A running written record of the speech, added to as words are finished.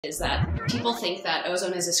Is that people think that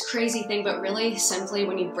ozone is this crazy thing, but really simply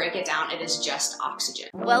when you break it down, it is just oxygen.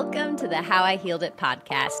 Welcome to the How I Healed It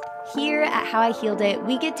podcast. Here at How I Healed It,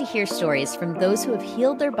 we get to hear stories from those who have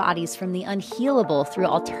healed their bodies from the unhealable through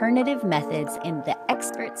alternative methods and the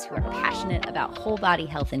experts who are passionate about whole body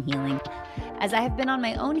health and healing. As I have been on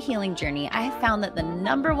my own healing journey, I have found that the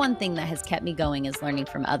number one thing that has kept me going is learning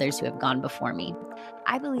from others who have gone before me.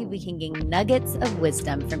 I believe we can gain nuggets of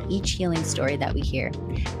wisdom from each healing story that we hear.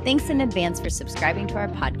 Thanks in advance for subscribing to our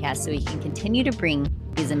podcast so we can continue to bring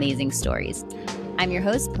these amazing stories. I'm your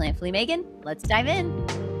host, Plantfully Megan. Let's dive in.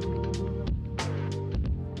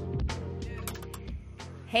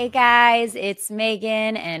 Hey guys, it's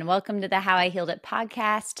Megan and welcome to the How I Healed It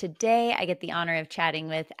podcast. Today I get the honor of chatting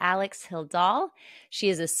with Alix Hildal. She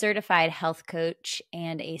is a certified health coach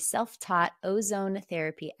and a self-taught ozone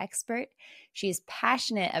therapy expert. She is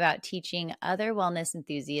passionate about teaching other wellness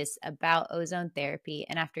enthusiasts about ozone therapy.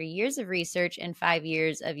 And after years of research and 5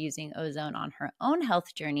 years of using ozone on her own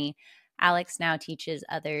health journey, Alix now teaches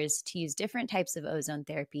others to use different types of ozone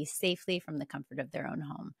therapy safely from the comfort of their own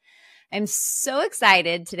home. I'm so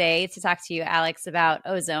excited today to talk to you, Alix, about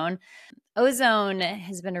ozone. Ozone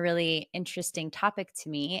has been a really interesting topic to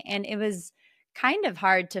me, and it was kind of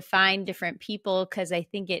hard to find different people because I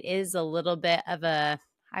think it is a little bit of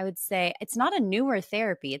I would say it's not a newer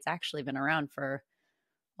therapy. It's actually been around for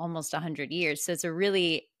almost 100 years. So it's a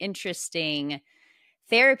really interesting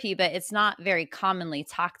therapy, but it's not very commonly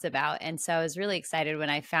talked about. And so I was really excited when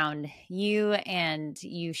I found you, and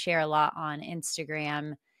you share a lot on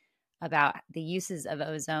Instagram about the uses of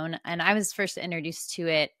ozone. And I was first introduced to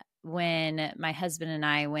it when my husband and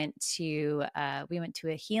I went to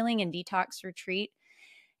a healing and detox retreat,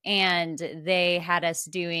 and they had us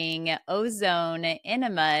doing ozone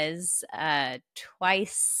enemas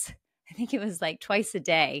twice. I think it was like twice a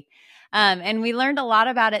day. And we learned a lot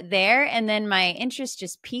about it there. And then my interest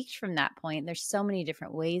just peaked from that point. There's so many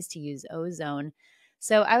different ways to use ozone.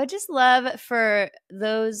 So I would just love for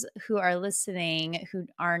those who are listening who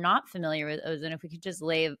are not familiar with ozone, if we could just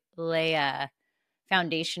lay a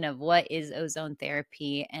foundation of what is ozone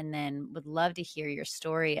therapy, and then would love to hear your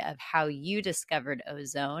story of how you discovered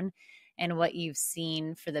ozone and what you've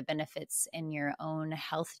seen for the benefits in your own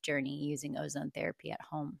health journey using ozone therapy at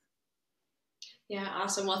home. Yeah,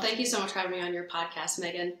 awesome. Well, thank you so much for having me on your podcast,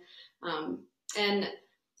 Megan. And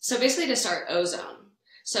so basically to start, ozone.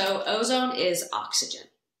 So ozone is oxygen.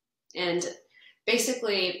 And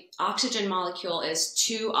basically, oxygen molecule is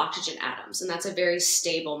 2 oxygen atoms, and that's a very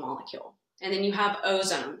stable molecule. And then you have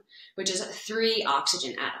ozone, which is 3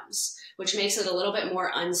 oxygen atoms, which makes it a little bit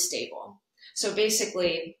more unstable. So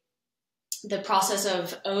basically, the process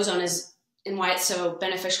of ozone is, and why it's so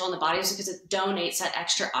beneficial in the body, is because it donates that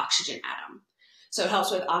extra oxygen atom. So it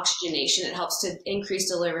helps with oxygenation. It helps to increase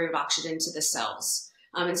delivery of oxygen to the cells,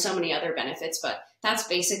 and so many other benefits. But that's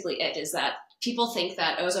basically it, is that people think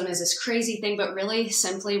that ozone is this crazy thing, but really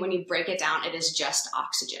simply when you break it down, it is just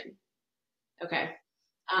oxygen. Okay.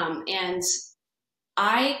 And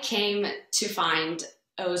I came to find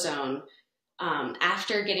ozone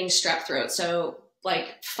after getting strep throat. So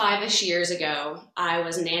like 5-ish years ago, I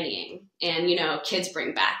was nannying, and, you know, kids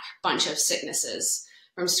bring back a bunch of sicknesses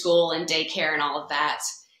from school and daycare and all of that.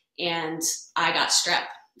 And I got strep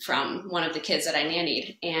from one of the kids that I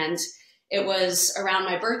nannied. And it was around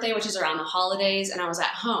my birthday, which is around the holidays, and I was at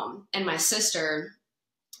home. And my sister,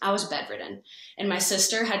 I was bedridden, and my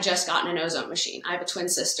sister had just gotten an ozone machine. I have a twin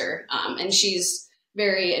sister, and she's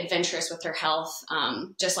very adventurous with her health,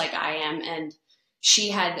 just like I am. And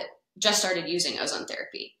she had just started using ozone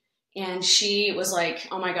therapy. And she was like,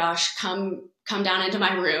 oh my gosh, come down into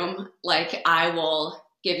my room. Like, I will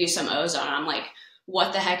give you some ozone. And I'm like,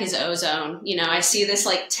 what the heck is ozone? You know, I see this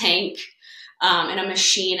like tank and a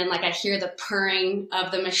machine, and like I hear the purring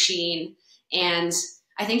of the machine, and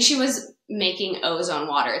I think she was making ozone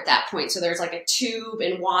water at that point. So there's like a tube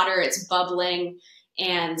and water, it's bubbling,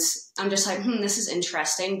 and I'm just like, this is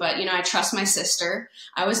interesting. But, you know, I trust my sister.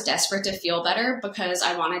 I was desperate to feel better because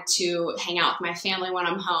I wanted to hang out with my family when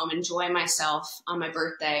I'm home, enjoy myself on my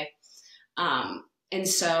birthday. And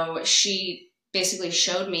so she basically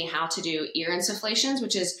showed me how to do ear insufflations,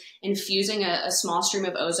 which is infusing a small stream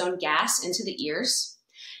of ozone gas into the ears.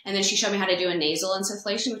 And then she showed me how to do a nasal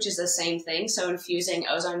insufflation, which is the same thing. So infusing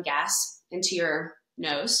ozone gas into your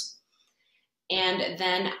nose. And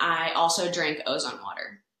then I also drank ozone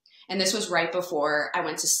water. And this was right before I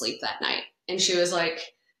went to sleep that night. And she was like,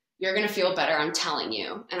 you're going to feel better, I'm telling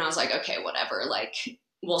you. And I was like, okay, whatever. Like,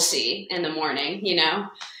 we'll see in the morning, you know?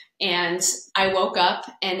 And I woke up,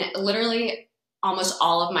 and literally almost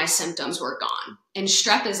all of my symptoms were gone. And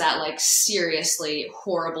strep is that like seriously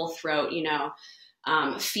horrible throat,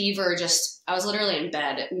 fever. I was literally in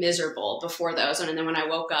bed miserable before the ozone. And then when I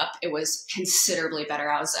woke up, it was considerably better.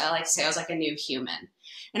 I like to say I was like a new human.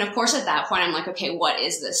 And of course, at that point, I'm like, okay, what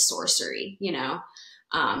is this sorcery?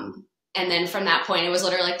 And then from that point, it was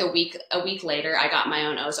literally like a week later, I got my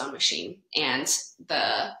own ozone machine, and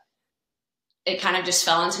it kind of just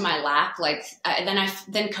fell into my lap. Like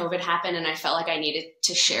then COVID happened, and I felt like I needed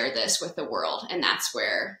to share this with the world. And that's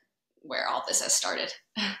where all this has started.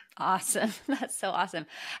 Awesome. That's so awesome.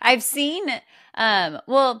 I've seen,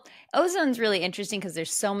 ozone's really interesting because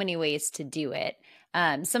there's so many ways to do it.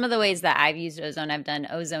 Some of the ways that I've used ozone, I've done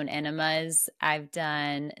ozone enemas. I've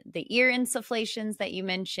done the ear insufflations that you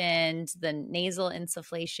mentioned, the nasal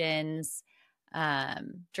insufflations,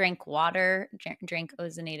 drank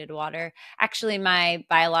ozonated water. Actually, my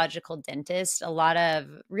biological dentist, a lot of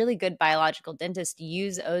really good biological dentists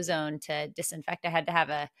use ozone to disinfect. I had to have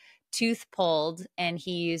a tooth pulled, and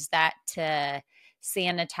he used that to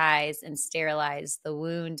sanitize and sterilize the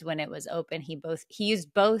wound when it was open. He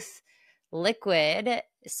used both liquid,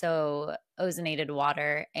 so ozonated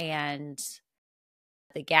water, and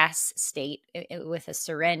the gas state with a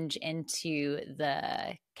syringe into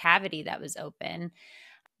the cavity that was open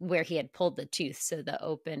where he had pulled the tooth, so the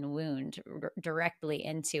open wound directly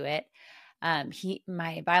into it.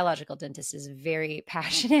 My biological dentist is very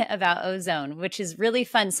passionate about ozone, which is really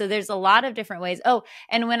fun. So there's a lot of different ways. Oh,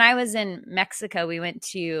 and when I was in Mexico, we went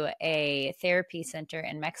to a therapy center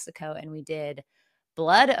in Mexico, and we did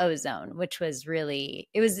blood ozone, which was it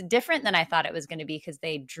was different than I thought it was going to be, because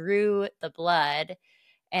they drew the blood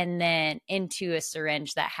and then into a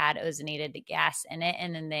syringe that had ozonated gas in it.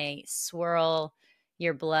 And then they swirl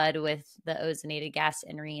your blood with the ozonated gas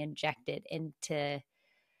and re-inject it into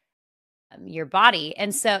your body.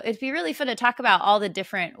 And so it'd be really fun to talk about all the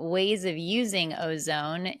different ways of using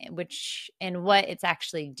ozone, and what it's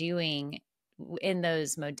actually doing in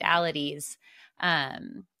those modalities.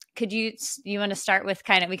 You want to start with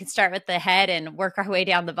we can start with the head and work our way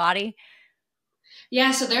down the body?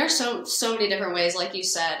 Yeah. So there are so many different ways, like you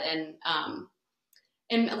said,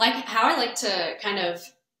 and like how I like to kind of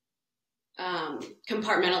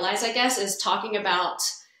compartmentalize, I guess, is talking about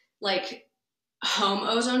like home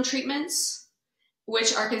ozone treatments,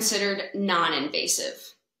 which are considered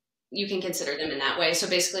non-invasive. You can consider them in that way. So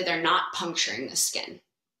basically they're not puncturing the skin.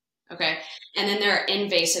 Okay. And then there are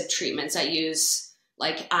invasive treatments that use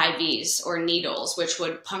like IVs or needles, which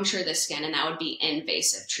would puncture the skin, and that would be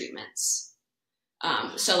invasive treatments.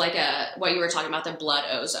 So like what you were talking about, the blood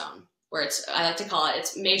ozone, where I like to call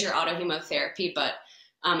it's major autohemotherapy, but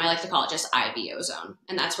I like to call it just IV ozone.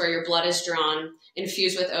 And that's where your blood is drawn,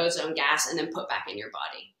 infused with ozone gas, and then put back in your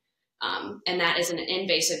body. And that is an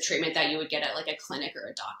invasive treatment that you would get at like a clinic or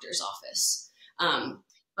a doctor's office.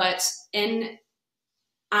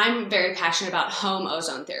 I'm very passionate about home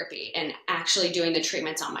ozone therapy and actually doing the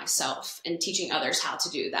treatments on myself and teaching others how to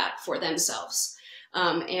do that for themselves.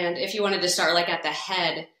 And if you wanted to start like at the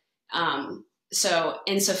head, so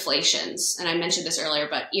insufflations, and I mentioned this earlier,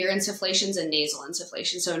 but ear insufflations and nasal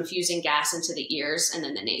insufflations. So infusing gas into the ears and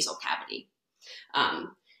then the nasal cavity. And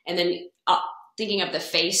then thinking of the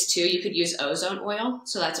face too, you could use ozone oil.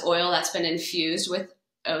 So that's oil that's been infused with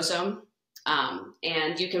ozone.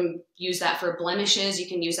 And you can use that for blemishes. You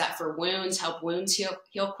can use that for wounds, help wounds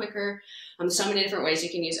heal quicker. So many different ways you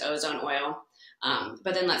can use ozone oil.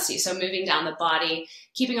 But then let's see. So moving down the body,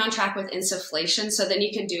 keeping on track with insufflation. So then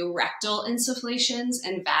you can do rectal insufflations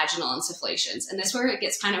and vaginal insufflations. And this is where it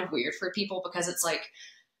gets kind of weird for people, because it's like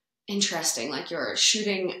interesting, like you're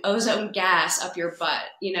shooting ozone gas up your butt,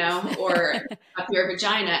 or up your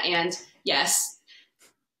vagina. And yes,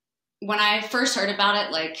 when I first heard about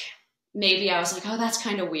it, like maybe I was like, oh, that's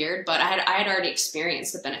kind of weird. But I had already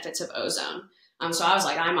experienced the benefits of ozone. So I was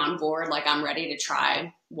like, I'm on board. Like I'm ready to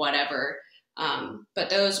try whatever. But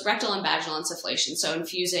those rectal and vaginal insufflations, so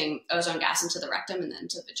infusing ozone gas into the rectum and then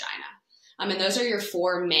to the vagina. And those are your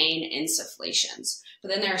 4 main insufflations. But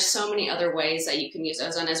then there are so many other ways that you can use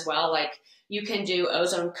ozone as well. Like you can do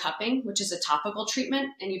ozone cupping, which is a topical treatment.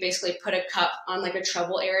 And you basically put a cup on like a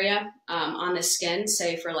trouble area on the skin,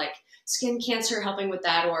 say for like skin cancer, helping with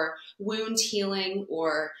that, or wound healing,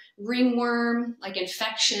 or ringworm, like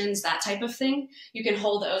infections, that type of thing. You can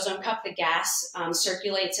hold the ozone cup. The gas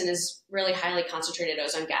circulates and is really highly concentrated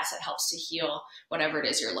ozone gas that helps to heal whatever it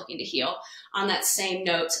is you're looking to heal. On that same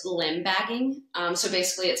note, limb bagging. So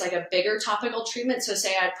basically it's like a bigger topical treatment. So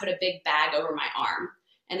say I'd put a big bag over my arm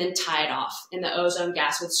and then tie it off, and the ozone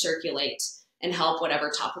gas would circulate and help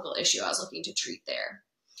whatever topical issue I was looking to treat there.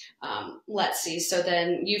 Let's see. So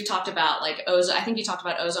then you've talked about like ozone. I think you talked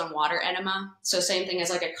about ozone water enema. So same thing as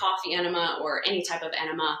like a coffee enema or any type of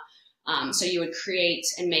enema. So you would create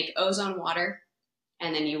and make ozone water,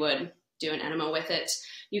 and then you would do an enema with it.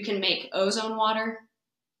 You can make ozone water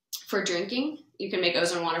for drinking. You can make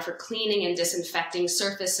ozone water for cleaning and disinfecting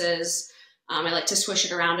surfaces. I like to swish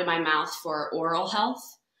it around in my mouth for oral health,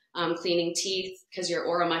 cleaning teeth, because your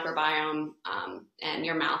oral microbiome and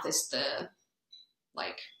your mouth is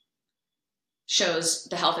shows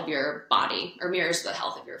the health of your body, or mirrors the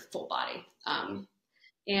health of your full body.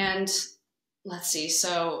 And let's see.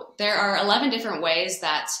 So there are 11 different ways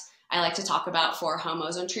that I like to talk about for home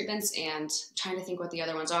ozone treatments, and I'm trying to think what the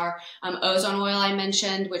other ones are. Ozone oil I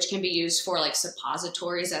mentioned, which can be used for like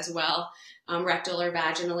suppositories as well, rectal or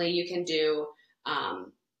vaginally. You can do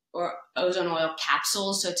or ozone oil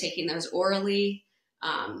capsules, so taking those orally.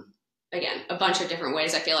 Again, a bunch of different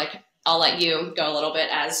ways. I feel like I'll let you go a little bit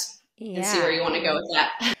and see where you want to go with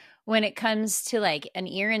that. When it comes to like an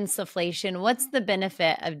ear insufflation, what's the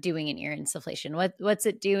benefit of doing an ear insufflation? What's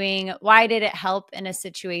it doing? Why did it help in a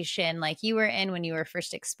situation like you were in when you were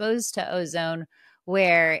first exposed to ozone,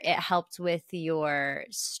 where it helped with your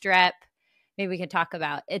strep? Maybe we could talk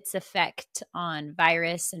about its effect on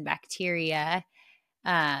virus and bacteria,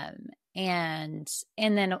 and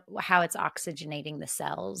then how it's oxygenating the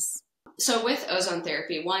cells. So with ozone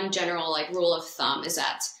therapy, one general like rule of thumb is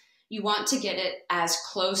that you want to get it as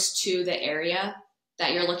close to the area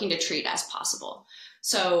that you're looking to treat as possible.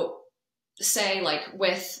 So say like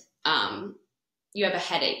with, you have a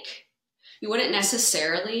headache, you wouldn't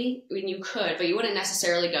necessarily, I mean, you could, but you wouldn't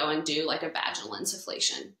necessarily go and do like a vaginal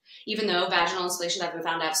insufflation. Even though vaginal insufflation has been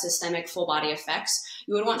found to have systemic full body effects,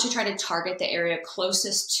 you would want to try to target the area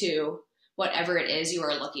closest to whatever it is you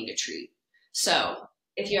are looking to treat. So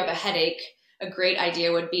if you have a headache, a great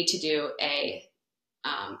idea would be to do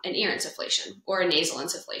an ear insufflation or a nasal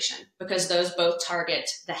insufflation, because those both target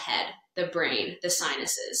the head, the brain, the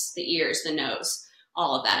sinuses, the ears, the nose,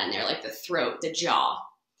 all of that in there, like the throat, the jaw.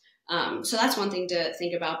 So that's one thing to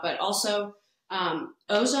think about. But also,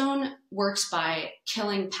 ozone works by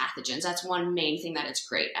killing pathogens. That's one main thing that it's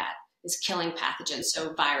great at, is killing pathogens.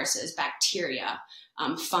 So viruses, bacteria,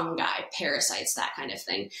 fungi, parasites, that kind of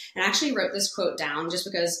thing. And I actually wrote this quote down just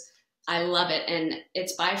because I love it. And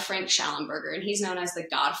it's by Frank Schallenberger, and he's known as the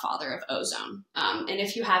godfather of ozone. And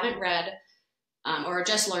if you haven't read or are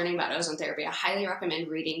just learning about ozone therapy, I highly recommend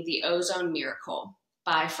reading The Ozone Miracle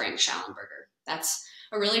by Frank Schallenberger. That's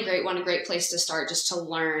a really great one, a great place to start just to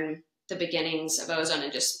learn the beginnings of ozone,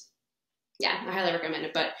 and just, I highly recommend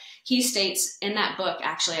it. But he states in that book,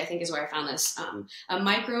 actually, I think is where I found this, a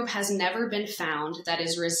microbe has never been found that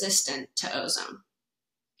is resistant to ozone,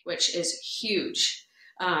 which is huge.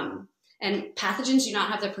 And pathogens do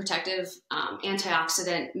not have the protective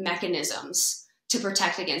antioxidant mechanisms to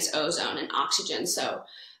protect against ozone and oxygen, so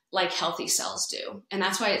like healthy cells do. And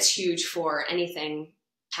that's why it's huge for anything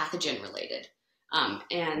pathogen related.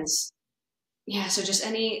 So just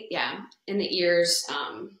in the ears,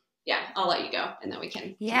 I'll let you go, and then we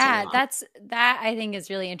can. Yeah, that I think is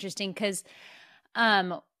really interesting, because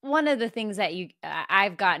one of the things that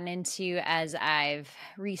I've gotten into as I've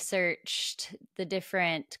researched the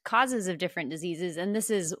different causes of different diseases, and this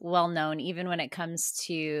is well known even when it comes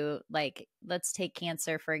to, like, let's take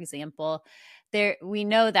cancer, for example. We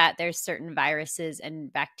know that there's certain viruses and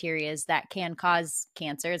bacterias that can cause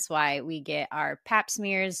cancer. It's why we get our pap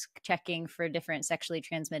smears checking for different sexually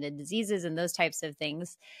transmitted diseases and those types of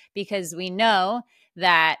things, because we know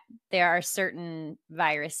that there are certain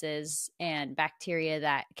viruses and bacteria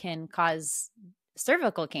that can cause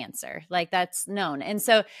cervical cancer. Like, that's known. And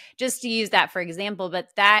so just to use that for example, but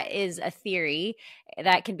that is a theory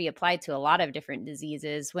that can be applied to a lot of different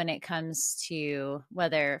diseases when it comes to,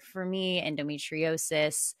 whether for me,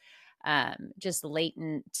 endometriosis, just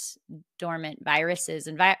latent dormant viruses,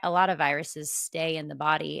 and a lot of viruses stay in the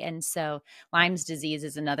body. And so Lyme's disease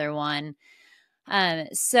is another one.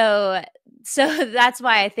 So that's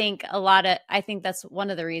why I think that's one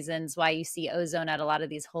of the reasons why you see ozone at a lot of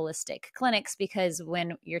these holistic clinics, because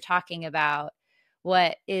when you're talking about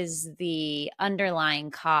what is the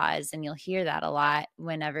underlying cause, and you'll hear that a lot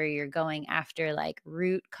whenever you're going after like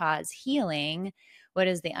root cause healing, what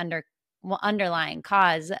is the underlying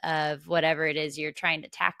cause of whatever it is you're trying to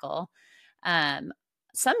tackle?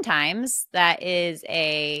 Sometimes that is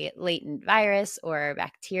a latent virus or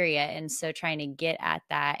bacteria. And so trying to get at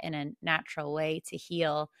that in a natural way to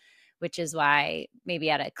heal, which is why maybe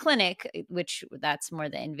at a clinic, which that's more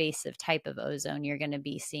the invasive type of ozone, you're going to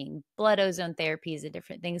be seeing blood ozone therapies and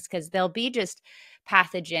different things, because there'll be just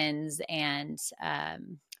pathogens and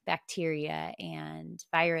bacteria and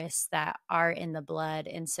virus that are in the blood.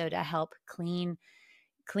 And so to help clean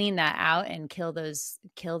that out and kill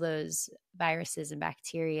those viruses and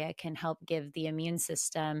bacteria can help give the immune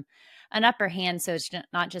system an upper hand. So it's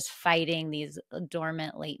not just fighting these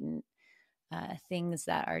dormant, latent things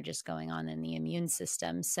that are just going on in the immune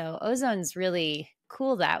system. So ozone's really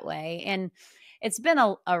cool that way. And it's been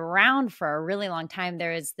around for a really long time.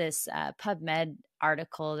 There is this PubMed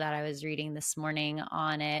article that I was reading this morning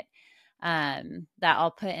on it that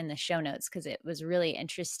I'll put in the show notes because it was really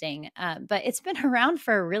interesting. But it's been around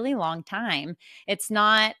for a really long time. It's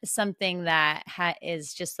not something that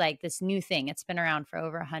is just like this new thing. It's been around for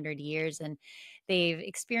over 100 years, and they've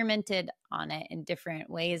experimented on it in different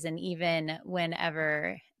ways. And even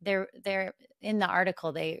whenever they're in the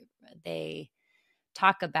article, they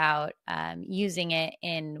talk about using it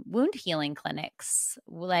in wound healing clinics,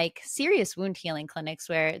 like serious wound healing clinics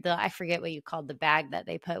where I forget what you called the bag that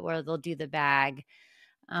they put, where they'll do the bag.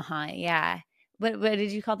 Yeah. What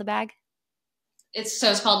did you call the bag? It's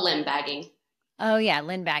called limb bagging. Oh yeah.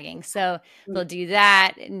 Limb bagging. So they'll do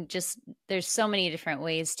that, and just, there's so many different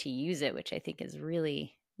ways to use it, which I think is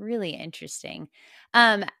really, really interesting.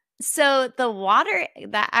 So the water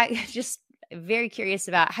that I just very curious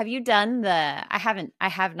about, have you done I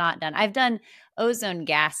have not done, I've done ozone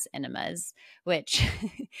gas enemas, which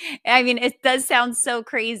I mean, it does sound so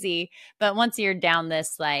crazy, but once you're down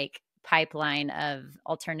this like pipeline of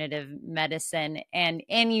alternative medicine and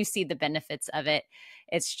you see the benefits of it,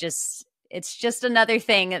 it's just another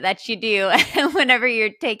thing that you do whenever you're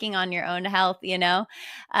taking on your own health, you know?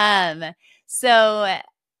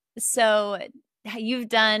 So you've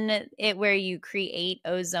done it where you create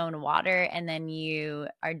ozone water and then you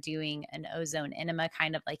are doing an ozone enema,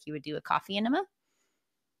 kind of like you would do a coffee enema?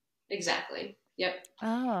 Exactly. Yep.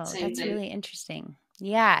 Oh, Same that's thing. Really interesting.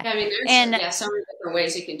 Yeah. I mean, there's so many different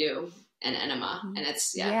ways you can do an enema, and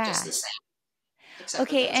it's just the same.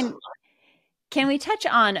 Okay. And can we touch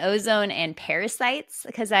on ozone and parasites?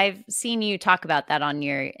 Because I've seen you talk about that on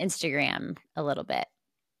your Instagram a little bit.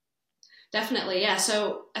 Definitely. Yeah.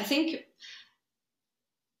 So I think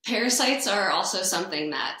parasites are also something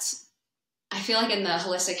that I feel like in the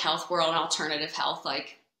holistic health world and alternative health,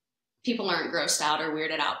 like people aren't grossed out or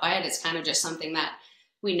weirded out by it. It's kind of just something that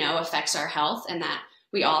we know affects our health, and that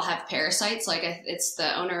we all have parasites. Like it's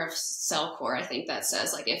the owner of Cellcore, I think, that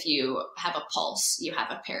says like, if you have a pulse, you have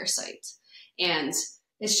a parasite. And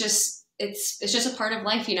it's just a part of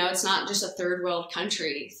life. You know, it's not just a third world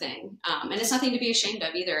country thing. And it's nothing to be ashamed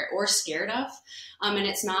of either or scared of. And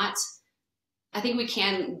it's not, I think we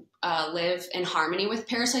can live in harmony with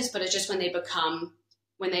parasites, but it's just when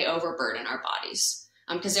they overburden our bodies,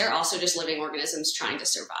 because they're also just living organisms trying to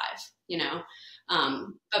survive, you know?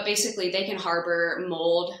 But basically they can harbor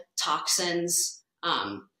mold, toxins,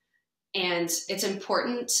 and it's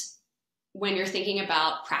important when you're thinking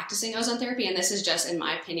about practicing ozone therapy, and this is just in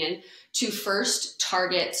my opinion, to first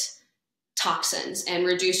target toxins and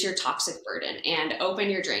reduce your toxic burden and open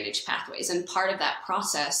your drainage pathways. And part of that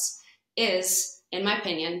process is, in my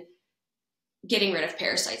opinion, getting rid of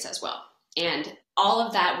parasites as well. And all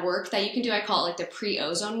of that work that you can do, I call it like the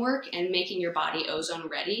pre-ozone work, and making your body ozone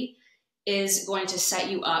ready is going to set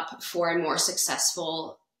you up for a more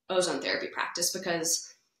successful ozone therapy practice.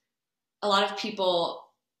 Because a lot of people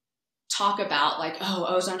talk about like, oh,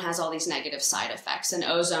 ozone has all these negative side effects, and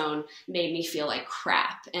ozone made me feel like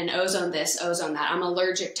crap, and ozone this, ozone that. I'm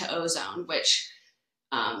allergic to ozone, which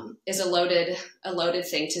is a loaded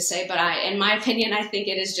thing to say. But in my opinion, I think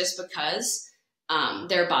it is just because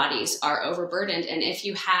their bodies are overburdened. And if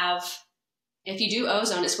you do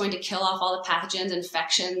ozone, it's going to kill off all the pathogens,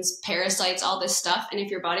 infections, parasites, all this stuff. And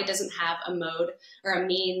if your body doesn't have a mode or a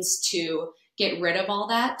means to get rid of all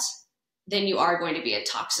that, then you are going to be a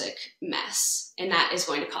toxic mess. And that is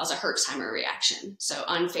going to cause a Herxheimer reaction. So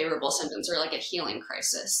unfavorable symptoms, or like a healing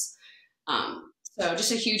crisis. So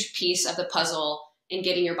just a huge piece of the puzzle in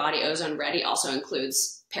getting your body ozone ready also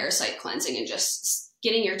includes parasite cleansing and just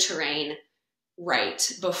getting your terrain right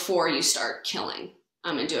before you start killing,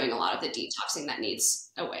 and doing a lot of the detoxing that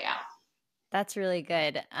needs a way out. That's really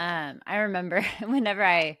good. I remember whenever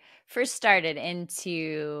I first started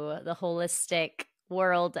into the holistic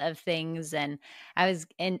world of things, and I was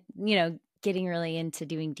getting really into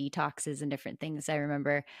doing detoxes and different things. I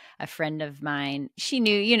remember a friend of mine, she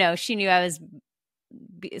knew I was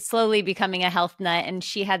slowly becoming a health nut, and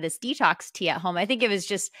she had this detox tea at home. I think it was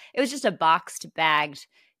just a boxed, bagged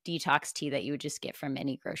detox tea that you would just get from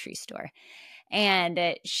any grocery store. And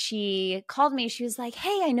she called me. She was like,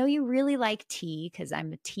 hey, I know you really like tea, because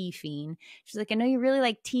I'm a tea fiend. She's like, I know you really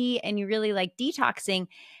like tea and you really like detoxing.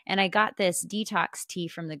 And I got this detox tea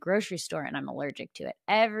from the grocery store and I'm allergic to it.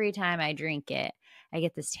 Every time I drink it, I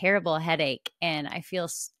get this terrible headache and I feel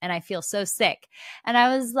so sick. And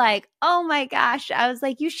I was like, oh my gosh. I was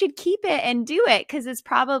like, you should keep it and do it, because it's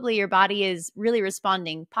probably your body is really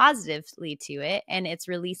responding positively to it and it's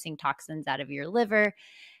releasing toxins out of your liver.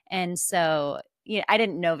 And so, I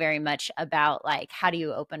didn't know very much about like, how do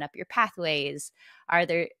you open up your pathways? Are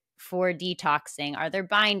there for detoxing? Are there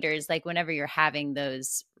binders? Like whenever you're having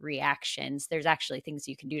those reactions, there's actually things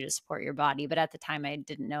you can do to support your body. But at the time I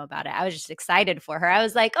didn't know about it. I was just excited for her. I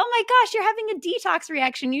was like, oh my gosh, you're having a detox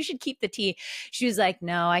reaction. You should keep the tea. She was like,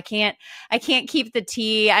 no, I can't keep the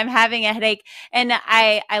tea. I'm having a headache. And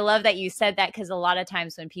I love that you said that, because a lot of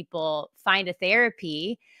times when people find a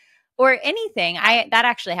therapy or anything, that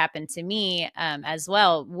actually happened to me as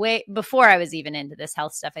well. Way before I was even into this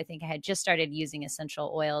health stuff, I think I had just started using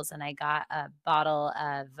essential oils, and I got a bottle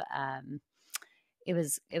of it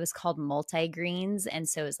was called multi-greens, and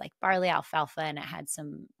so it was like barley, alfalfa, and it had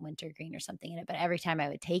some wintergreen or something in it. But every time I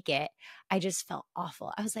would take it, I just felt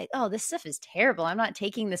awful. I was like, oh, this stuff is terrible. I'm not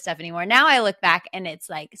taking this stuff anymore. Now I look back and it's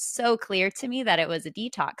like so clear to me that it was a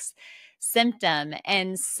detox symptom.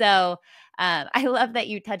 And so I love that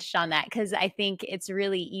you touched on that, because I think it's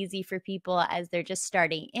really easy for people as they're just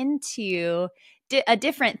starting into a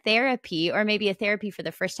different therapy, or maybe a therapy for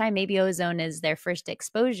the first time. Maybe ozone is their first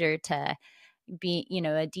exposure to be,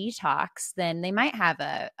 a detox, then they might have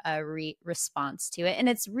a response to it. And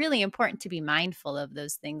it's really important to be mindful of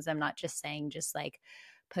those things. I'm not just saying just like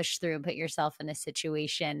push through and put yourself in a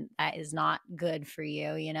situation that is not good for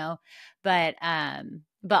you, but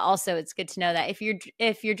also it's good to know that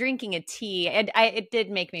if you're drinking a tea, and it did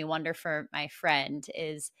make me wonder for my friend,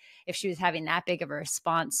 is if she was having that big of a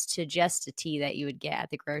response to just a tea that you would get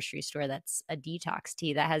at the grocery store that's a detox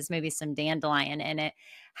tea that has maybe some dandelion in it,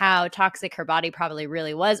 how toxic her body probably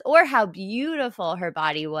really was, or how beautiful her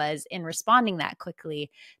body was in responding that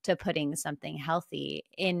quickly to putting something healthy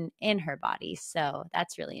in her body. So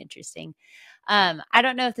that's really interesting. I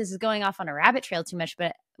don't know if this is going off on a rabbit trail too much,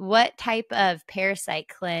 but what type of parasite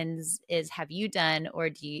cleanse have you done, or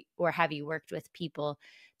have you worked with people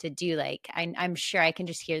to do? Like, I'm sure I can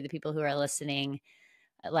just hear the people who are listening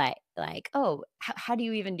like, oh, how do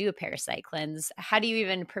you even do a parasite cleanse? How do you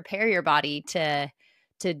even prepare your body to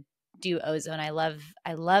do ozone? I love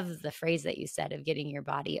the phrase that you said of getting your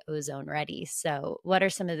body ozone ready. So what are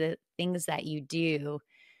some of the things that you do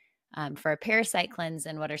for a parasite cleanse,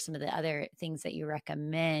 and what are some of the other things that you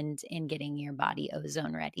recommend in getting your body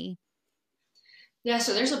ozone ready? Yeah,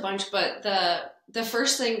 so there's a bunch, but the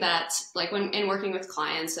first thing that, like, when in working with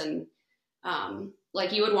clients, and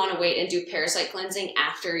like, you would want to wait and do parasite cleansing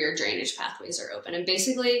after your drainage pathways are open. And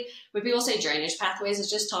basically, when people say drainage pathways, it's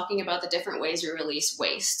just talking about the different ways we release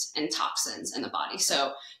waste and toxins in the body.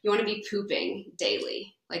 So you want to be pooping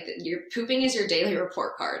daily. Like, your pooping is your daily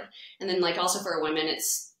report card. And then, like, also for women,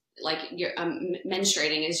 it's like your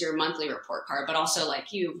menstruating is your monthly report card, but also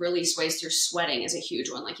like you release waste, your sweating is a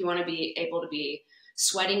huge one. Like, you want to be able to be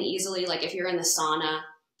sweating easily. Like, if you're in the sauna,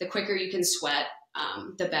 the quicker you can sweat,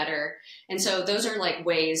 the better. And so those are like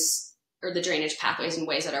ways, or the drainage pathways and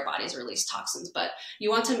ways that our bodies release toxins. But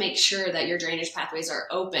you want to make sure that your drainage pathways are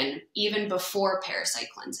open even before parasite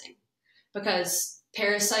cleansing, because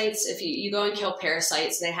parasites, if you go and kill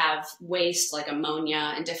parasites, they have waste like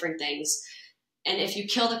ammonia and different things. And if you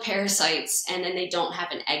kill the parasites and then they don't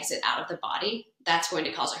have an exit out of the body, that's going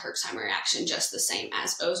to cause a Herxheimer reaction just the same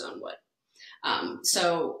as ozone would.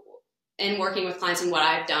 So in working with clients and what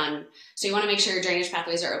I've done, so you want to make sure your drainage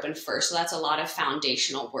pathways are open first. So that's a lot of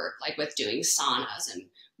foundational work, like with doing saunas and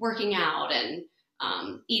working out and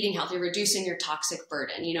eating healthy, reducing your toxic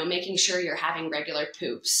burden, making sure you're having regular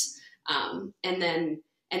poops, and then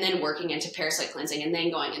working into parasite cleansing, and then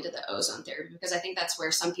going into the ozone therapy, because I think that's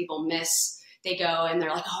where some people miss. They go and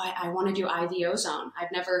they're like, oh, I want to do IV ozone.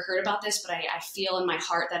 I've never heard about this, but I feel in my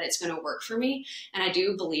heart that it's going to work for me. And I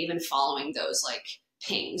do believe in following those like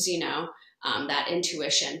pings, that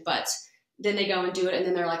intuition. But then they go and do it, and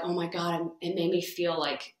then they're like, oh my God, it made me feel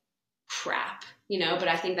like crap, but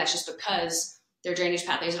I think that's just because their drainage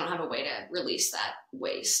pathways don't have a way to release that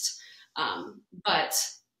waste.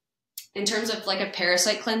 But in terms of like a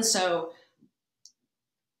parasite cleanse, so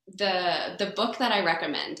the book that I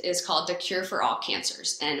recommend is called The Cure for All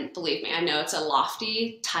Cancers. And believe me, I know it's a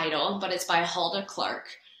lofty title, but it's by Hulda Clark.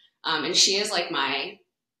 And she is like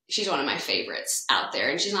she's one of my favorites out there,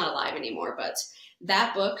 and she's not alive anymore, but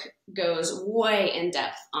that book goes way in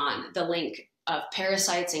depth on the link of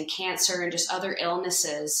parasites and cancer and just other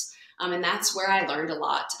illnesses. And that's where I learned a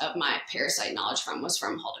lot of my parasite knowledge was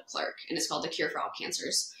from Hulda Clark, and it's called The Cure for All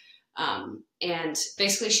Cancers. And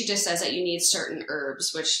basically she just says that you need certain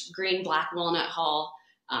herbs, which green black walnut hull,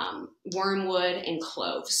 wormwood, and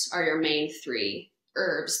cloves are your main 3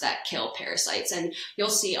 herbs that kill parasites. And you'll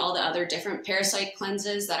see all the other different parasite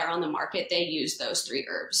cleanses that are on the market. They use those 3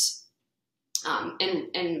 herbs,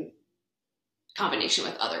 in combination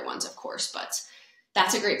with other ones, of course, but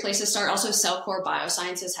that's a great place to start. Also, Cellcore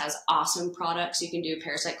Biosciences has awesome products. You can do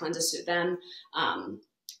parasite cleanses through them.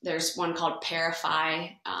 There's one called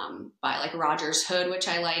Parify, by like Rogers Hood, which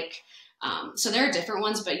I like. So there are different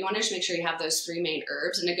ones, but you want to just make sure you have those 3 main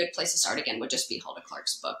herbs. And a good place to start again would just be Hulda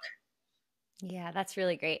Clark's book. Yeah, that's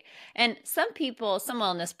really great. And some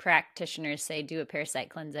wellness practitioners say do a parasite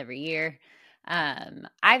cleanse every year. I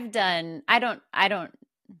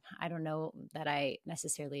don't know that I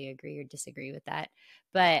necessarily agree or disagree with that,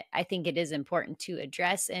 but I think it is important to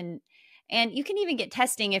address. And you can even get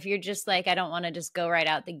testing if you're just like, I don't want to just go right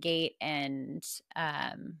out the gate and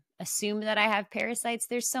assume that I have parasites.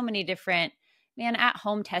 There's so many different,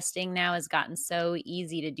 at-home testing now has gotten so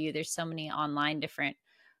easy to do. There's so many online different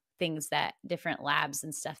things, that different labs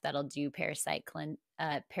and stuff that'll do parasite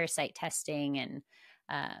testing. And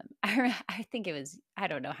I think it was, I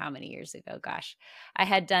don't know how many years ago, gosh, I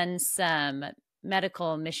had done some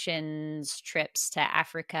medical missions trips to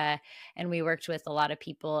Africa, and we worked with a lot of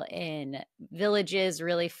people in villages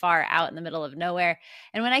really far out in the middle of nowhere.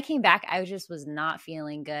 And when I came back, I just was not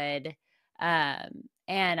feeling good.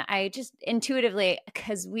 And I just intuitively,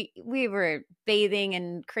 because we were bathing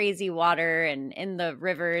in crazy water and in the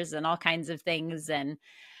rivers and all kinds of things. And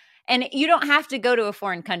you don't have to go to a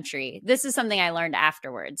foreign country. This is something I learned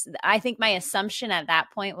afterwards. I think my assumption at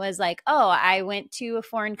that point was like, oh, I went to a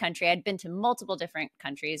foreign country. I'd been to multiple different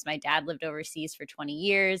countries. My dad lived overseas for 20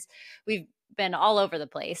 years. We've been all over the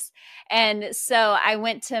place. And so I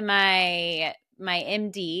went to my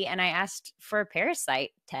MD and I asked for a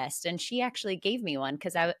parasite test, and she actually gave me one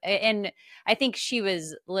and I think she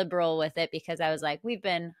was liberal with it because I was like,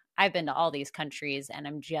 I've been to all these countries and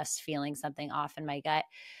I'm just feeling something off in my gut.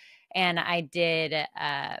 And I did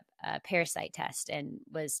a parasite test and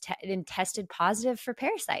and tested positive for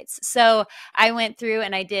parasites. So I went through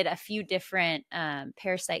and I did a few different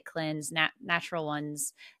parasite cleanse, natural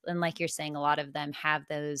ones. And like you're saying, a lot of them have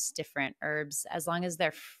those different herbs. As long as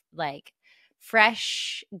they're like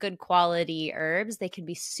fresh, good quality herbs, they can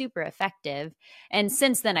be super effective. And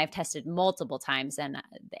since then, I've tested multiple times, and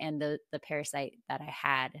the parasite that I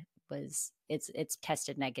had it's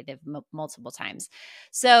tested negative multiple times.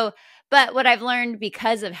 So, but what I've learned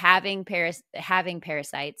because of having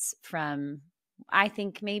parasites from, I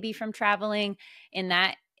think maybe from traveling in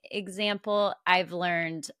that example, I've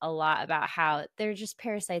learned a lot about how they're just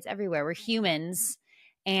parasites everywhere. We're humans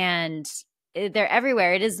and they're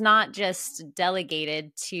everywhere. It is not just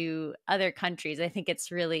delegated to other countries. I think it's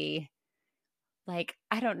really like,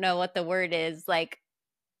 I don't know what the word is, like,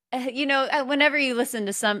 whenever you listen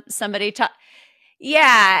to somebody talk,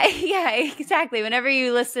 yeah, exactly. Whenever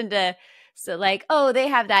you listen to, so like, oh, they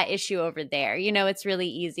have that issue over there, it's really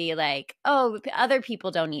easy. Like, oh, other people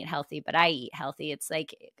don't eat healthy, but I eat healthy. It's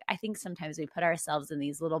like, I think sometimes we put ourselves in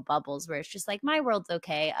these little bubbles where it's just like, my world's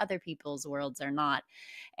okay, other people's worlds are not.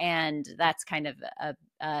 And that's kind of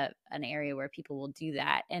an area where people will do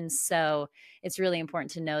that. And so it's really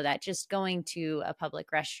important to know that just going to a public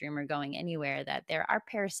restroom or going anywhere, that there are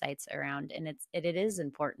parasites around, and it is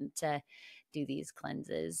important to do these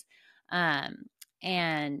cleanses.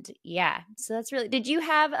 And yeah, so that's really, did you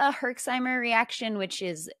have a Herxheimer reaction,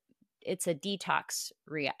 it's a detox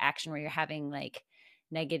reaction where you're having like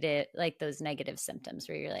those negative symptoms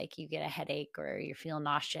where you're like, you get a headache or you feel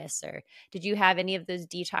nauseous, or did you have any of those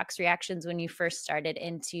detox reactions when you first started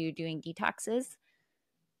into doing detoxes?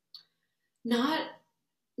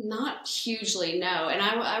 Not hugely, no. And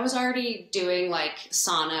I was already doing like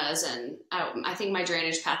saunas, and I think my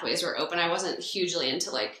drainage pathways were open. I wasn't hugely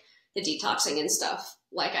into like the detoxing and stuff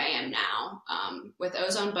like I am now with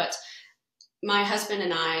Ozone, but my husband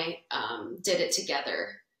and I did it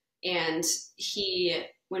together. And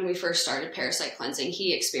when we first started parasite cleansing,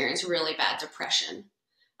 he experienced really bad depression,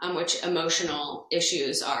 which emotional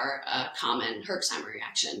issues are a common Herxheimer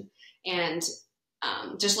reaction. And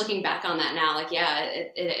just looking back on that now, like, yeah,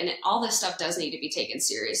 all this stuff does need to be taken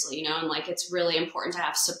seriously, and like, it's really important to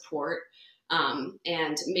have support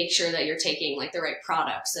and make sure that you're taking like the right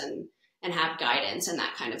products and have guidance and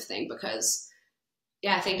that kind of thing, because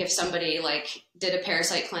yeah, I think if somebody like did a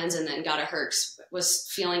parasite cleanse and then got a herx, was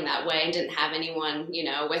feeling that way and didn't have anyone, you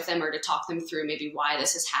know, with them or to talk them through maybe why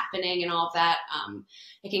this is happening and all of that,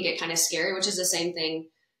 it can get kind of scary, which is the same thing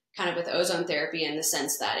kind of with ozone therapy in the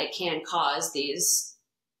sense that it can cause these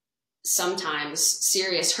sometimes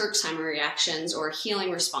serious Herxheimer reactions or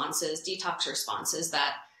healing responses, detox responses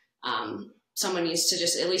that someone needs to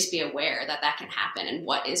just at least be aware that that can happen and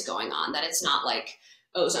what is going on, that it's not like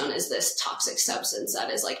ozone is this toxic substance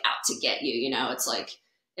that is like out to get you, you know, it's like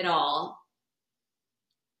it all,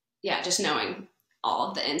 yeah, just knowing all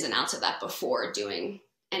of the ins and outs of that before doing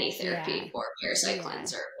any therapy or parasite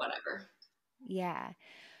cleanse or whatever. Yeah.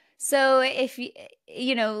 So if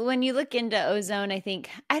you know, when you look into ozone, I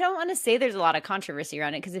think I don't want to say there's a lot of controversy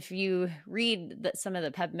around it because if you read some of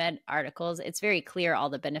the PubMed articles, it's very clear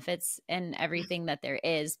all the benefits and everything that there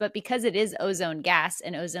is. But because it is ozone gas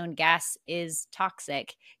and ozone gas is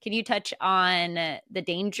toxic, can you touch on the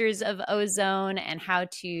dangers of ozone and how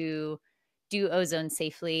to do ozone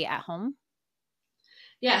safely at home?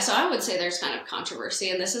 Yeah, so I would say there's kind of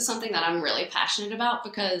controversy, and this is something that I'm really passionate about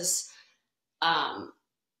because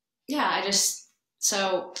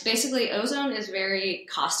so basically ozone is very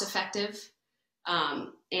cost effective,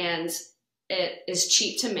 and it is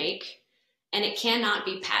cheap to make, and it cannot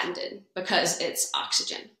be patented because it's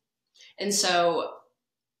oxygen. And so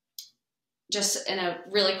just in a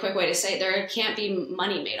really quick way to say it, there can't be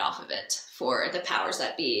money made off of it for the powers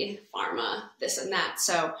that be, pharma, this and that.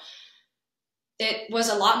 So it was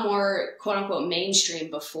a lot more quote unquote mainstream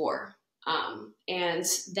before. And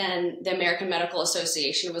then the American Medical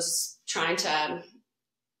Association was trying to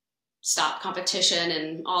stop competition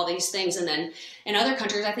and all these things. And then in other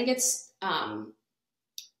countries, I think it's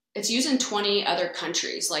used in 20 other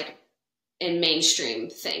countries, like in mainstream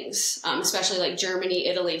things, especially like Germany,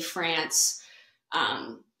 Italy, France.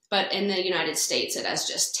 But in the United States, it has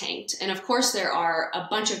just tanked. And of course, there are a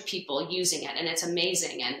bunch of people using it and it's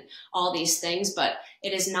amazing and all these things, but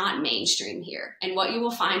it is not mainstream here. And what you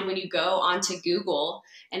will find when you go onto Google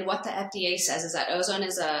and what the FDA says is that ozone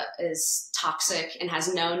is toxic and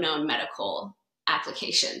has no known medical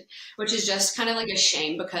application, which is just kind of like a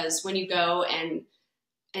shame because when you go and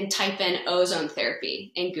type in ozone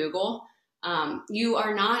therapy in Google, you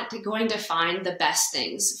are not going to find the best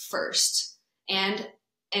things first. And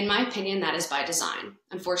in my opinion, that is by design,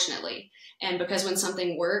 unfortunately. And because when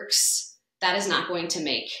something works, that is not going to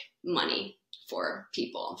make money for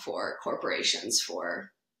people, for corporations,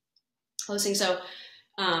 for those things. So,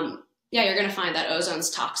 you're going to find that ozone's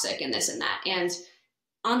toxic and this and that. And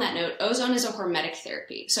on that note, ozone is a hormetic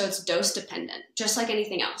therapy. So it's dose dependent, just like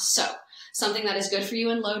anything else. So something that is good for you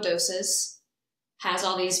in low doses has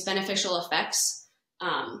all these beneficial effects,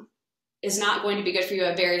 is not going to be good for you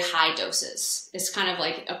at very high doses. It's kind of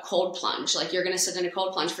like a cold plunge. Like you're going to sit in a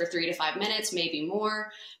cold plunge for 3 to 5 minutes, maybe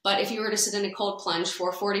more. But if you were to sit in a cold plunge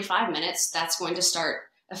for 45 minutes, that's going to start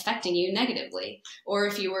affecting you negatively. Or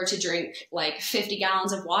if you were to drink like 50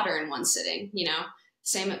 gallons of water in one sitting, you know,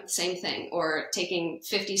 same thing. Or taking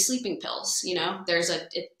 50 sleeping pills, you know, there's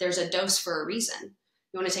a dose for a reason.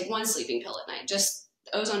 You want to take one sleeping pill at night. Just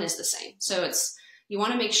ozone is the same. So you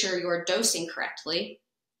want to make sure you're dosing correctly.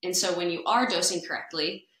 And so when you are dosing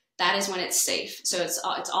correctly, that is when it's safe. So it's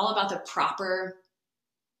all about the proper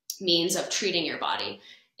means of treating your body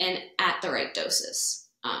and at the right doses.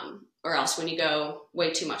 Or else when you go way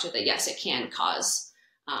too much with it, yes, it can cause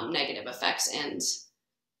negative effects. And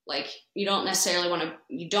like you don't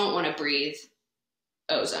want to breathe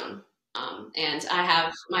ozone. And I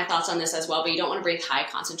have my thoughts on this as well, but you don't want to breathe high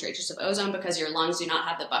concentrations of ozone because your lungs do not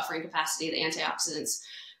have the buffering capacity, the antioxidants,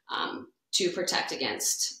 to protect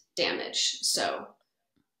against damage. So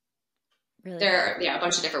really there are a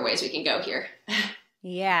bunch of different ways we can go here.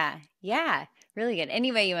 Yeah. Really good.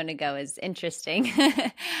 Any way you want to go is interesting.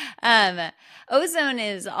 Ozone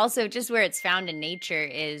is also just where it's found in nature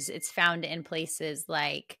it's found in places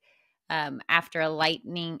like after a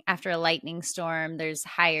lightning storm, there's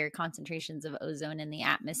higher concentrations of ozone in the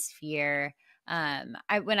atmosphere.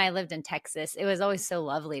 When I lived in Texas, it was always so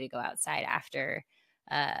lovely to go outside after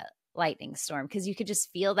lightning storm because you could just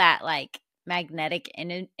feel that like magnetic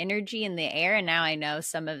energy in the air. And now I know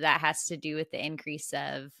some of that has to do with the increase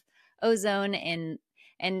of ozone and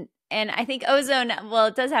I think ozone, well,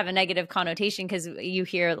 it does have a negative connotation because you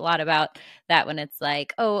hear a lot about that when it's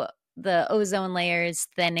like, oh, the ozone layer is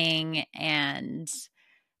thinning. And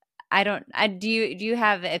do you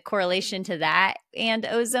have a correlation to that and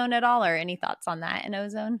ozone at all, or any thoughts on that in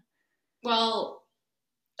ozone? Well,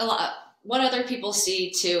 what other people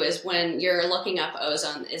see too is when you're looking up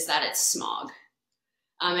ozone is that it's smog.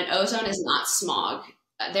 And ozone is not smog.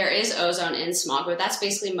 there is ozone in smog, but that's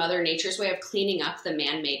basically Mother Nature's way of cleaning up the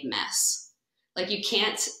man-made mess. Like you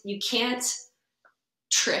can't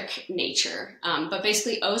trick nature. But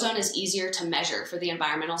basically ozone is easier to measure for the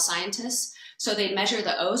environmental scientists. So they measure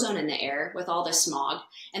the ozone in the air with all the smog.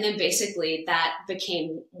 And then basically that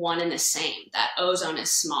became one and the same, that ozone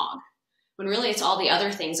is smog. When really it's all the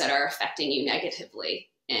other things that are affecting you negatively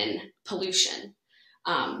in pollution.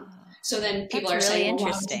 So then people That's are really saying,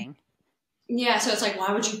 interesting. yeah, so it's like,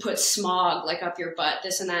 why would you put smog like up your butt,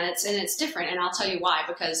 this and that? It's different. And I'll tell you why,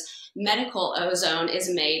 because medical ozone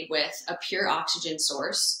is made with a pure oxygen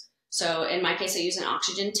source. So in my case, I use an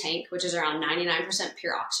oxygen tank, which is around 99%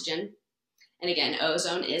 pure oxygen. And again,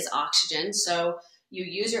 ozone is oxygen. So you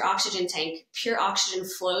use your oxygen tank, pure oxygen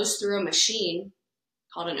flows through a machine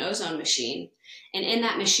called an ozone machine. And in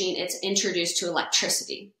that machine, it's introduced to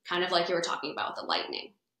electricity, kind of like you were talking about with the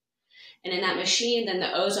lightning. And in that machine, then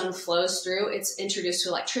the ozone flows through, it's introduced to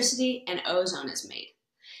electricity, and ozone is made.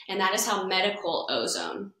 And that is how medical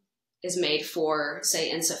ozone is made for,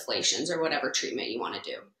 say, insufflations or whatever treatment you want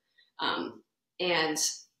to do. And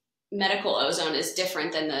medical ozone is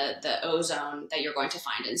different than the ozone that you're going to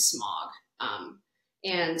find in smog.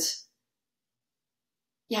 And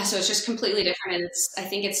yeah, so it's just completely different. And I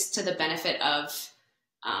think it's to the benefit of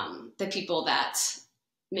the people that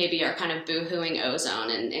maybe are kind of boo-hooing ozone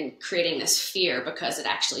and creating this fear because it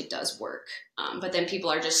actually does work. But then people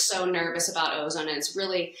are just so nervous about ozone, and it's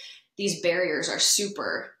really, these barriers are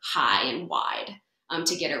super high and wide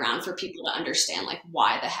to get around for people to understand, like,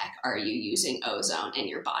 why the heck are you using ozone in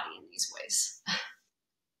your body in these ways?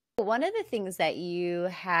 One of the things that you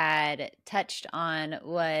had touched on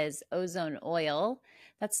was ozone oil.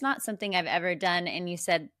 That's not something I've ever done. And you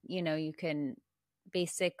said, you can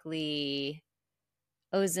basically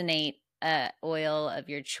ozonate oil of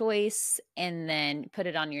your choice and then put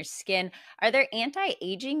it on your skin. Are there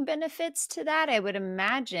anti-aging benefits to that? I would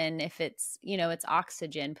imagine if it's, it's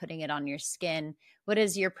oxygen, putting it on your skin. What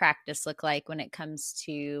does your practice look like when it comes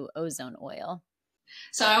to ozone oil?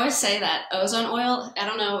 So I always say that ozone oil, I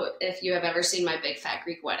don't know if you have ever seen My Big Fat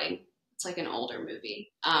Greek Wedding. It's like an older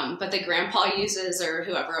movie. But the grandpa uses, or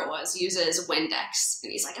whoever it was, uses Windex.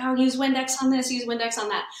 And he's like, oh, use Windex on this, use Windex on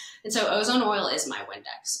that. And so ozone oil is my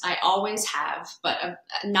Windex. I always have, but a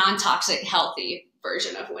non-toxic, healthy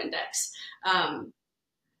version of Windex.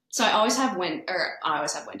 So I always have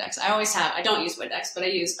Windex. I don't use Windex, but I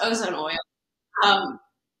use ozone oil.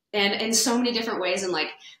 And in so many different ways, and like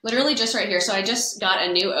literally just right here. So I just got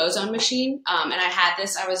a new ozone machine, and I had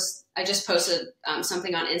this. I just posted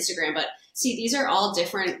something on Instagram, but see, these are all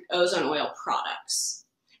different ozone oil products,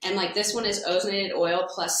 and like this one is ozonated oil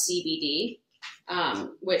plus CBD,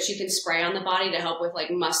 which you can spray on the body to help with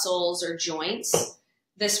like muscles or joints.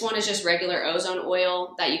 This one is just regular ozone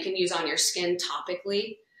oil that you can use on your skin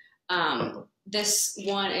topically. This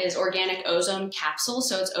one is organic ozone capsule.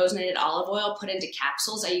 So it's ozonated olive oil put into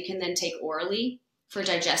capsules that you can then take orally for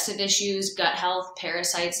digestive issues, gut health,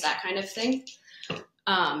 parasites, that kind of thing.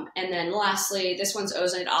 And then lastly, this one's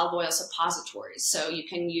ozonated olive oil suppositories. So you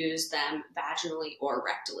can use them vaginally or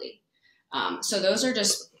rectally. So those are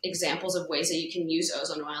just examples of ways that you can use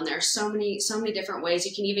ozone oil. And there are so many different ways.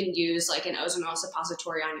 You can even use like an ozone oil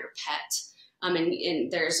suppository on your pet.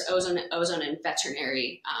 And there's ozone in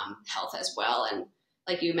veterinary health as well. And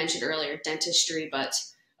like you mentioned earlier, dentistry, but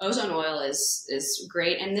ozone oil is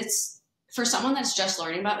great. And it's for someone that's just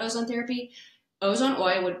learning about ozone therapy, ozone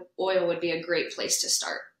oil would be a great place to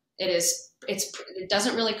start. It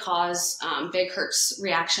doesn't really cause big hertz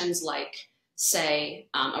reactions like, say,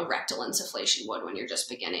 a rectal insufflation would when you're just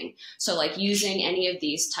beginning. So like using any of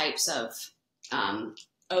these types of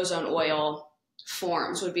ozone oil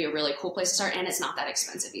forms would be a really cool place to start, and it's not that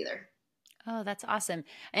expensive either. Oh, that's awesome.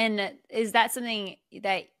 And is that something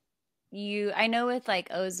that I know with like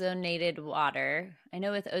ozonated water,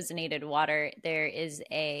 there is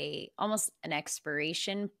almost an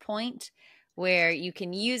expiration point where you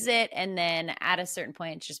can use it, and then at a certain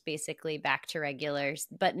point it's just basically back to regular,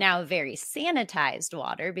 but now very sanitized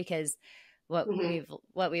water, because what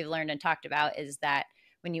we've learned and talked about is that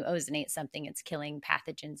when you ozonate something, it's killing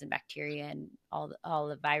pathogens and bacteria and all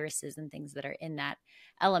the viruses and things that are in that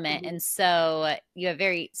element. And so you have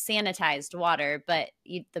very sanitized water, but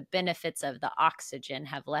the benefits of the oxygen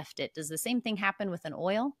have left it. Does the same thing happen with an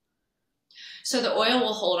oil? So the oil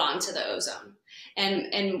will hold on to the ozone.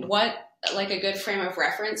 And what, like a good frame of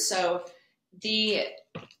reference, so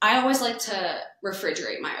I always like to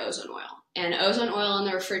refrigerate my ozone oil. And ozone oil in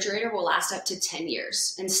the refrigerator will last up to 10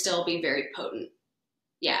 years and still be very potent.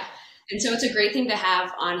 Yeah. And so it's a great thing to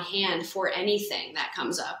have on hand for anything that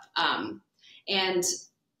comes up. And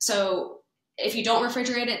so if you don't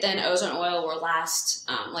refrigerate it, then ozone oil will last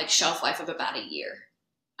like shelf life of about a year.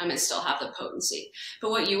 And still have the potency. But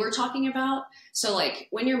what you were talking about, so like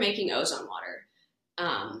when you're making ozone water,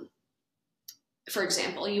 for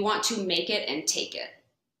example, you want to make it and take it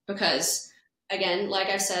because, again, like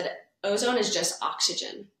I said, ozone is just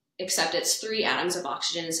oxygen, except it's 3 atoms of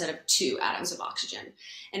oxygen instead of 2 atoms of oxygen.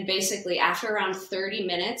 And basically, after around 30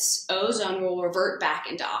 minutes, ozone will revert back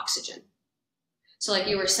into oxygen. So like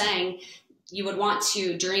you were saying, you would want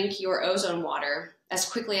to drink your ozone water as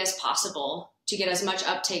quickly as possible to get as much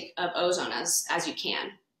uptake of ozone as you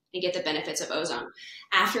can and get the benefits of ozone.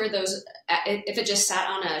 After those, if it just sat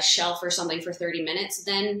on a shelf or something for 30 minutes,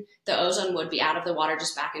 then the ozone would be out of the water,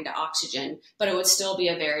 just back into oxygen, but it would still be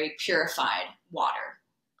a very purified water.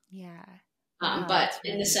 Yeah. But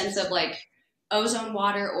in the sense of like ozone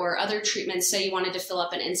water or other treatments, say you wanted to fill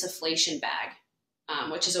up an insufflation bag,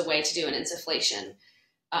 which is a way to do an insufflation,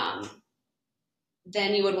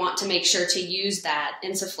 then you would want to make sure to use that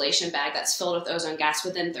insufflation bag that's filled with ozone gas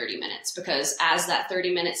within 30 minutes, because as that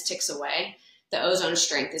 30 minutes ticks away, the ozone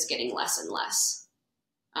strength is getting less and less.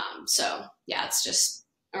 So yeah, it's just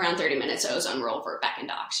around 30 minutes, ozone will revert back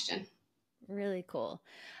into oxygen. Really cool.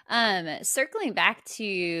 Circling back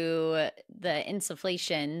to the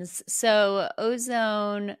insufflations. So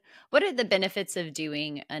ozone, what are the benefits of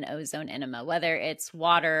doing an ozone enema, whether it's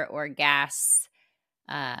water or gas?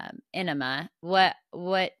 Enema, what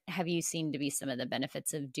have you seen to be some of the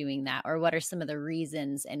benefits of doing that, or what are some of the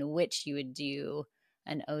reasons in which you would do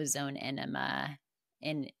an ozone enema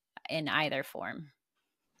in either form?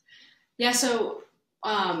 Yeah. So,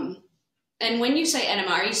 and when you say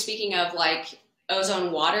enema, are you speaking of like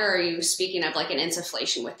ozone water, or are you speaking of like an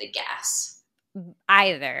insufflation with the gas?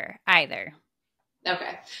 Either.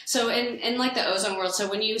 Okay. So in like the ozone world, so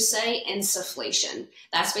when you say insufflation,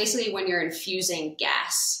 that's basically when you're infusing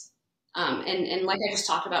gas. And like I just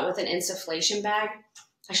talked about with an insufflation bag,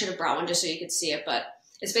 I should have brought one just so you could see it, but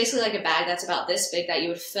it's basically like a bag that's about this big that you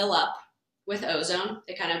would fill up with ozone.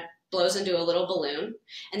 It kind of blows into a little balloon,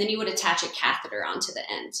 and then you would attach a catheter onto the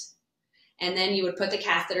end. And then you would put the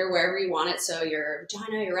catheter wherever you want it, so your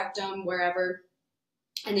vagina, your rectum, wherever,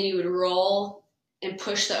 and then you would roll and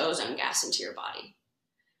push the ozone gas into your body.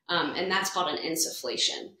 And that's called an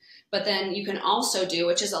insufflation. But then you can also do,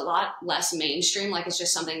 which is a lot less mainstream, like it's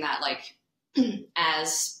just something that like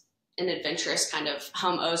as an adventurous kind of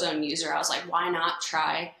home ozone user, I was like, why not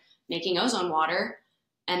try making ozone water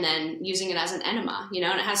and then using it as an enema,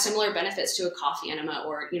 and it has similar benefits to a coffee enema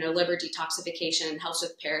or, liver detoxification, helps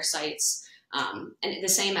with parasites, and the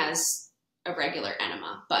same as a regular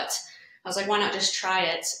enema. But I was like, why not just try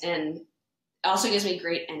it? And it also gives me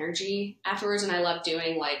great energy afterwards. And I love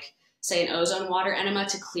doing like, say, an ozone water enema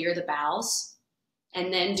to clear the bowels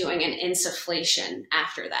and then doing an insufflation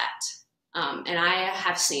after that. And I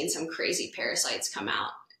have seen some crazy parasites come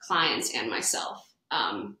out, clients and myself,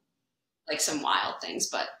 like some wild things.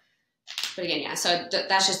 But again, yeah, so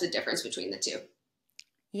that's just the difference between the two.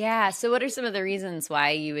 Yeah. So what are some of the reasons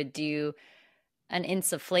why you would do an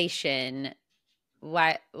insufflation?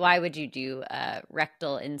 Why would you do a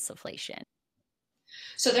rectal insufflation?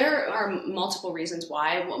 So there are multiple reasons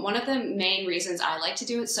why. One of the main reasons I like to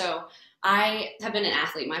do it, so I have been an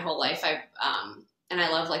athlete my whole life. And I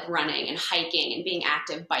love like running and hiking and being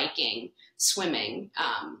active, biking, swimming.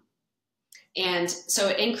 And so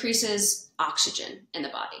it increases oxygen in the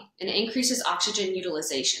body and it increases oxygen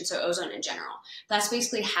utilization. So ozone in general, that's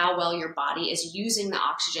basically how well your body is using the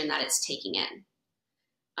oxygen that it's taking in.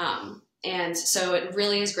 And so it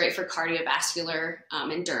really is great for cardiovascular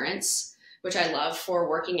endurance, which I love for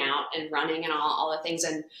working out and running and all the things,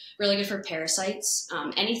 and really good for parasites,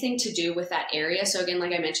 anything to do with that area. So again,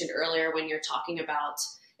 like I mentioned earlier, when you're talking about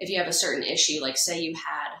if you have a certain issue, like say you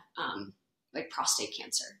had like prostate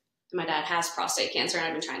cancer. My dad has prostate cancer and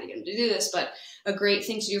I've been trying to get him to do this, but a great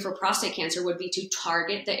thing to do for prostate cancer would be to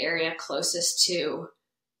target the area closest to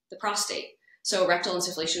the prostate. So rectal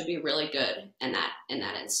insufflation would be really good in that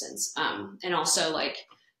instance. And also like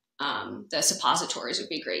the suppositories would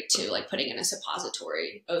be great too, like putting in a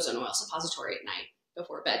suppository, ozone oil suppository at night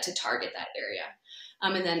before bed to target that area.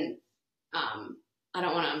 And then I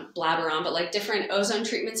don't want to blabber on, but like different ozone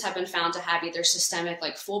treatments have been found to have either systemic,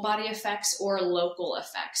 like full body effects or local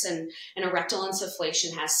effects. And a rectal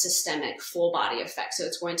insufflation has systemic full body effects. So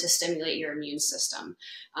it's going to stimulate your immune system.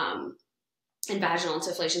 And vaginal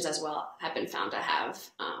insufflations as well have been found to have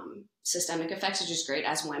systemic effects, which is great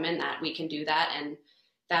as women that we can do that. And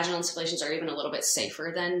vaginal insufflations are even a little bit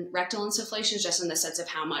safer than rectal insufflations, just in the sense of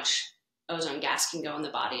how much ozone gas can go in the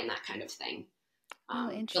body and that kind of thing.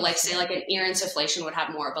 But like say like an ear insufflation would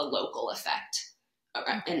have more of a local effect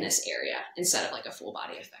in this area instead of like a full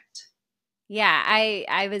body effect. Yeah,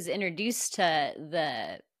 I was introduced to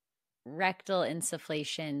the rectal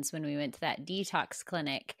insufflations when we went to that detox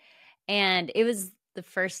clinic, and it was the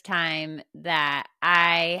first time that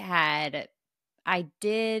I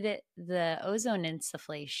did the ozone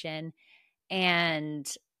insufflation,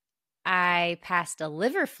 and I passed a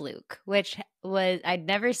liver fluke, which was, I'd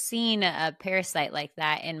never seen a parasite like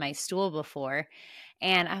that in my stool before.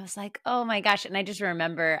 And I was like, oh my gosh. And I just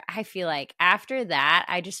remember, I feel like after that,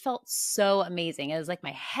 I just felt so amazing. It was like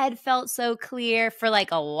my head felt so clear for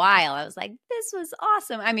like a while. I was like, this was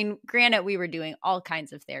awesome. I mean, granted, we were doing all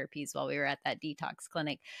kinds of therapies while we were at that detox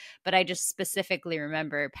clinic, but I just specifically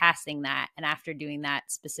remember passing that. And after doing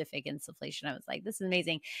that specific insufflation, I was like, this is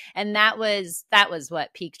amazing. And that was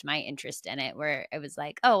what piqued my interest in it, where it was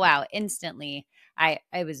like, oh, wow, instantly I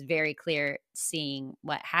was very clear seeing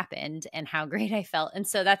what happened and how great I felt. And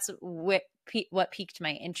so that's what piqued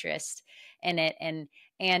my interest in it. And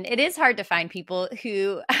it is hard to find people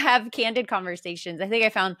who have candid conversations. I think I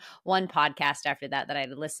found one podcast after that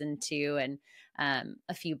I'd listened to, and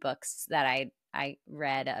a few books that I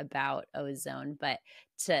read about ozone, but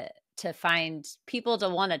to find people to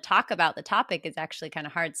want to talk about the topic is actually kind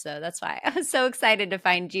of hard. So that's why I was so excited to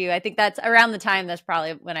find you. I think that's around the time, that's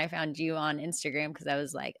probably when I found you on Instagram, because I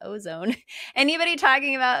was like, ozone. Anybody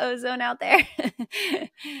talking about ozone out there?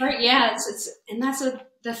 Right. Yeah. And that's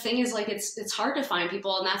the thing is like, it's hard to find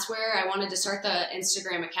people. And that's where I wanted to start the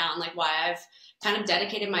Instagram account. And like why I've kind of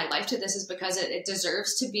dedicated my life to this is because it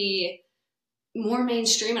deserves to be more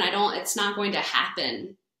mainstream. And it's not going to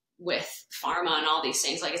happen with pharma and all these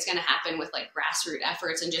things. Like it's going to happen with like grassroots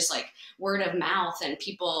efforts and just like word of mouth and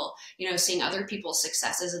people, seeing other people's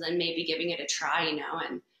successes and then maybe giving it a try,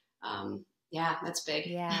 and yeah, that's big.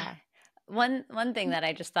 Yeah. One thing that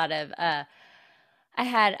I just thought of,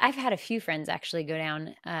 I've had a few friends actually go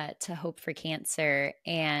down to Hope for Cancer,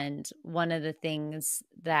 and one of the things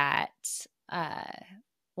that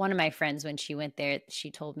one of my friends, when she went there, she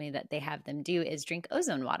told me that they have them do is drink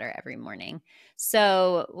ozone water every morning.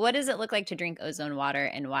 So what does it look like to drink ozone water,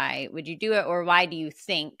 and why would you do it? Or why do you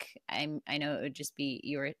think, I know it would just be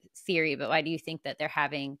your theory, but why do you think that they're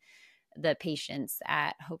having the patients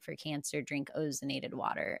at Hope for Cancer drink ozonated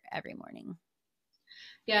water every morning?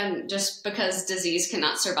 Yeah, and just because disease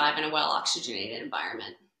cannot survive in a well oxygenated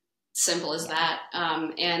environment. Simple as that.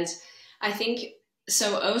 And I think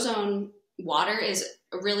so. Ozone water is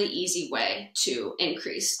a really easy way to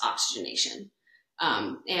increase oxygenation.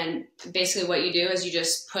 And basically what you do is you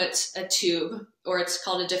just put a tube, or it's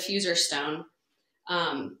called a diffuser stone,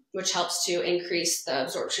 which helps to increase the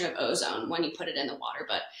absorption of ozone when you put it in the water.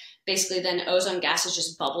 But basically then ozone gas is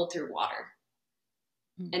just bubbled through water,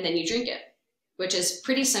 and then you drink it, which is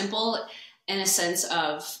pretty simple in a sense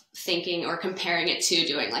of thinking or comparing it to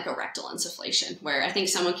doing like a rectal insufflation, where I think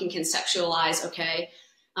someone can conceptualize, okay,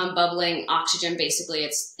 bubbling oxygen, basically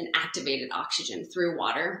it's an activated oxygen through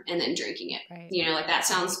water and then drinking it. Right. Like that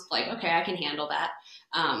sounds like, okay, I can handle that.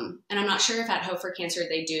 And I'm not sure if at Hope for Cancer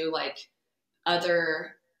they do like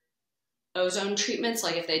other ozone treatments,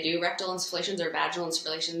 like if they do rectal insufflations or vaginal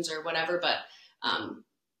insufflations or whatever, but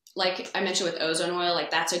like I mentioned with ozone oil,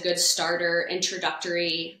 like that's a good starter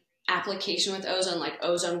introductory application with ozone. Like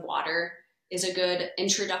ozone water is a good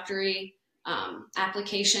introductory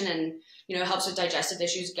application, and it helps with digestive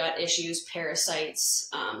issues, gut issues, parasites,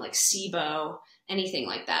 like SIBO, anything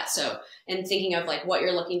like that. So, and thinking of like what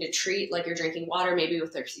you're looking to treat, like you're drinking water, maybe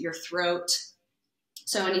with your throat.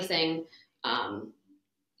 So anything,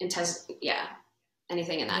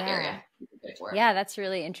 anything in that area. Yeah, that's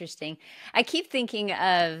really interesting. I keep thinking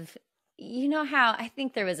of, how I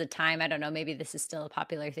think there was a time, I don't know, maybe this is still a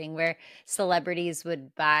popular thing, where celebrities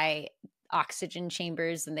would buy oxygen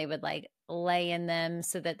chambers and they would like lay in them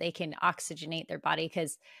so that they can oxygenate their body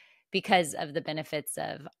because of the benefits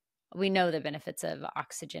of, we know the benefits of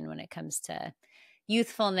oxygen when it comes to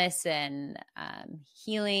youthfulness and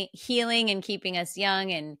healing and keeping us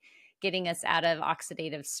young and getting us out of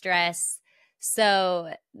oxidative stress.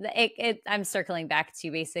 So I'm circling back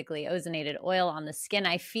to basically ozonated oil on the skin.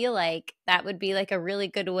 I feel like that would be like a really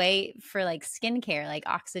good way for like skincare, like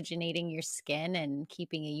oxygenating your skin and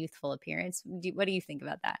keeping a youthful appearance. What do you think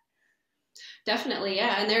about that? Definitely.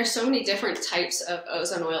 Yeah. And there's so many different types of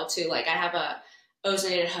ozone oil too. Like I have a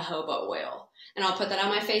ozonated jojoba oil, and I'll put that on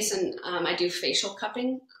my face, and I do facial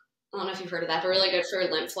cupping. I don't know if you've heard of that, but really good for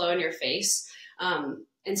lymph flow in your face.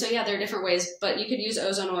 And so, yeah, there are different ways, but you could use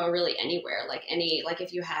ozone oil really anywhere. Like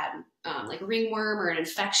if you had like ringworm or an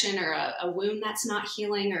infection or a wound that's not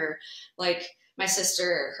healing, or like my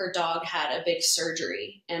sister, her dog had a big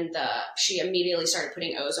surgery, and she immediately started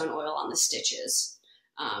putting ozone oil on the stitches.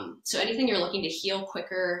 So anything you're looking to heal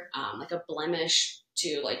quicker, like a blemish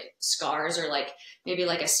to like scars, or like maybe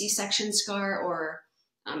like a C-section scar, or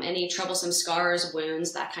any troublesome scars,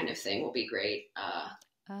 wounds, that kind of thing will be great.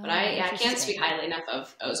 But I can't speak highly enough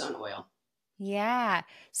of ozone oil. Yeah.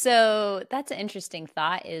 So that's an interesting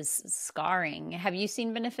thought, is scarring. Have you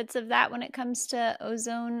seen benefits of that when it comes to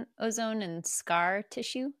ozone and scar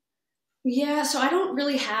tissue? Yeah, so I don't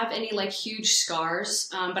really have any like huge scars,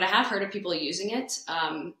 but I have heard of people using it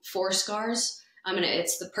for scars. I mean,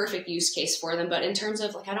 it's the perfect use case for them. But in terms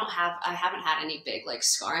of like, I haven't had any big like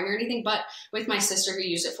scarring or anything. But with my sister who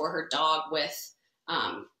used it for her dog,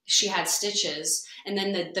 she had stitches, and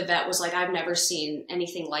then the vet was like, I've never seen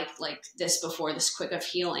anything like this before, this quick of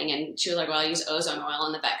healing. And she was like, well, I use ozone oil,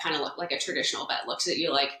 and the vet kind of looked like a traditional vet looks at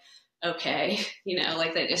you like, okay,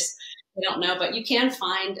 like they don't know. But you can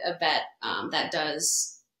find a vet that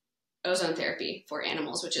does ozone therapy for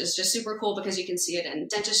animals, which is just super cool because you can see it in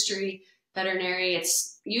dentistry, veterinary.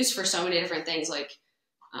 It's used for so many different things like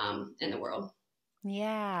in the world.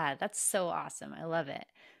 Yeah, that's so awesome. I love it.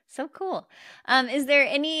 So cool. Is there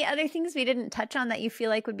any other things we didn't touch on that you feel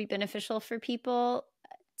like would be beneficial for people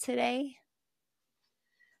today?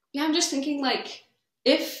 Yeah, I'm just thinking like,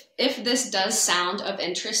 if this does sound of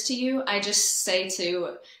interest to you, I just say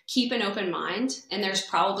to keep an open mind, and there's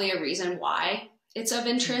probably a reason why it's of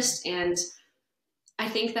interest. And I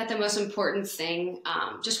think that the most important thing,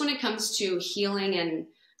 just when it comes to healing and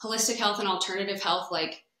holistic health and alternative health,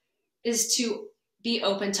 like, is to be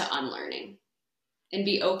open to unlearning and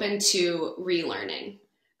be open to relearning.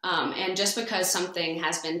 And just because something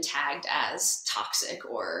has been tagged as toxic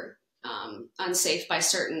or unsafe by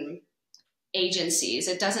certain agencies,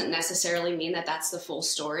 it doesn't necessarily mean that that's the full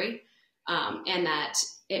story. And that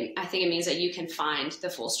I think it means that you can find the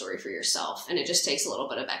full story for yourself. And it just takes a little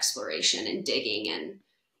bit of exploration and digging and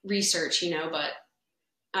research, but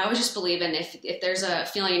I would just believe in if there's a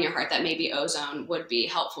feeling in your heart that maybe ozone would be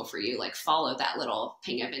helpful for you, like follow that little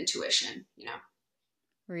ping of intuition,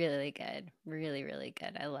 Really good. Really, really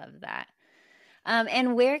good. I love that.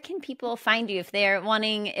 And where can people find you if they're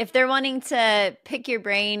wanting to pick your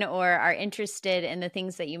brain or are interested in the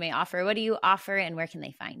things that you may offer? What do you offer, and where can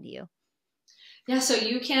they find you? Yeah, so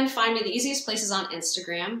you can find me. The easiest place is on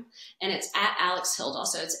Instagram, and it's at Alix Hildal.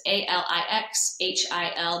 So it's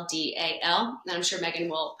ALIXHILDAL. And I'm sure Megan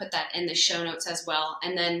will put that in the show notes as well.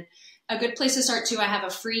 And then a good place to start too, I have a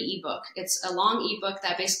free ebook. It's a long ebook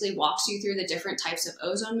that basically walks you through the different types of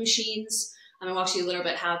ozone machines. It walks you a little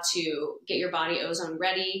bit how to get your body ozone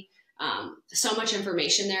ready. So much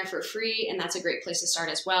information there for free, and that's a great place to start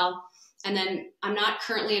as well. And then I'm not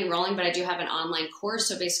currently enrolling, but I do have an online course.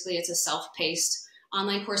 So basically it's a self-paced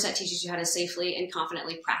online course that teaches you how to safely and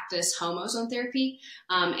confidently practice home ozone therapy.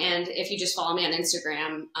 And if you just follow me on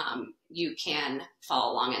Instagram, you can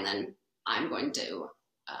follow along, and then I'm going to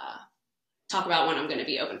talk about when I'm going to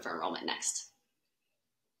be open for enrollment next.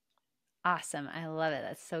 Awesome. I love it.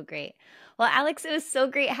 That's so great. Well, Alix, it was so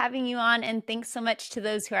great having you on, and thanks so much to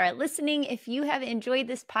those who are listening. If you have enjoyed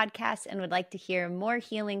this podcast and would like to hear more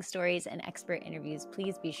healing stories and expert interviews,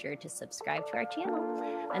 please be sure to subscribe to our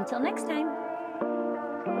channel. Until next time.